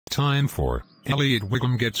Time for Elliot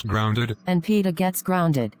Wiggum Gets Grounded and Peta Gets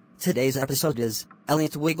Grounded. Today's episode is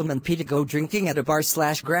Elliot Wiggum and Peta Go Drinking at a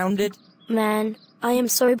Bar/Grounded. Man, I am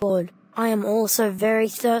so bored. I am also very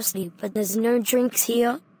thirsty, but there's no drinks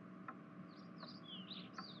here.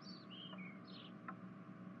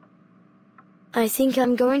 I think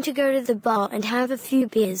I'm going to go to the bar and have a few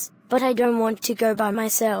beers, but I don't want to go by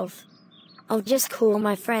myself. I'll just call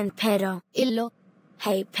my friend Peta. Illo.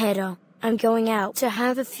 Hey Peta, I'm going out to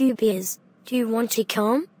have a few beers. Do you want to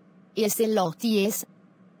come? Yes, Elliot, yes.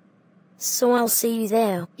 So I'll see you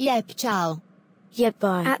there. Yep, ciao. Yep,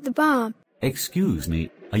 bye. At the bar. Excuse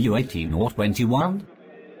me, are you 18 or 21?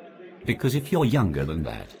 Because if you're younger than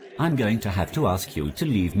that, I'm going to have to ask you to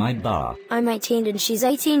leave my bar. I'm 18 and she's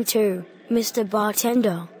 18 too, Mr.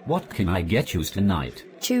 Bartender. What can I get you tonight?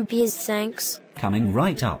 2 beers, thanks. Coming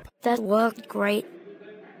right up. That worked great.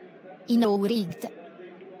 Rigged.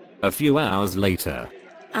 A few hours later.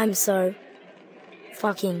 I'm so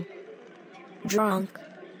fucking drunk.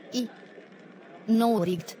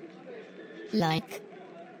 Rigged. Like.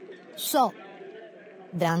 So.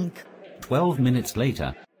 Drunk. 12 minutes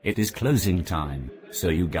later, it is closing time, so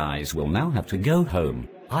you guys will now have to go home.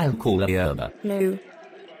 I'll call a Uber. No.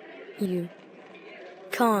 You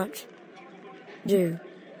can't do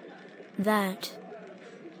that.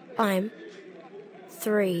 I'm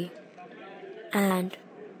 3. And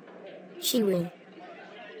she will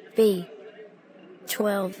be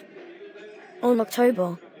 12 on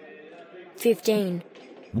October 15.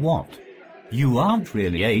 What? You aren't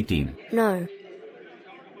really 18? No.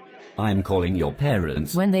 I'm calling your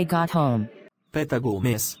parents. When they got home. Peta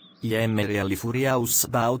Gomez, I am really furious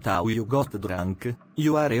about how you got drunk.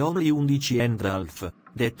 You are only 11 and half.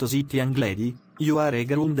 That city young lady, you are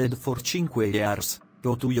grounded for 5 years.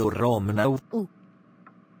 Go to your room now.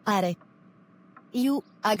 Are. You,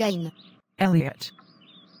 again. Elliot.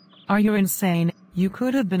 Are you insane? You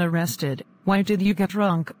could have been arrested. Why did you get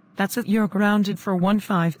drunk? That's it, you're grounded for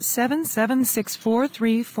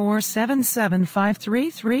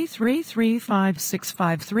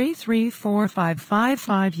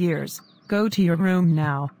 1577643347753333565334555 years. Go to your room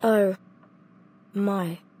now. Oh.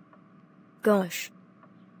 My. Gosh.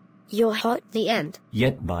 You're hot. The end.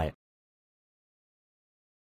 Yet bye.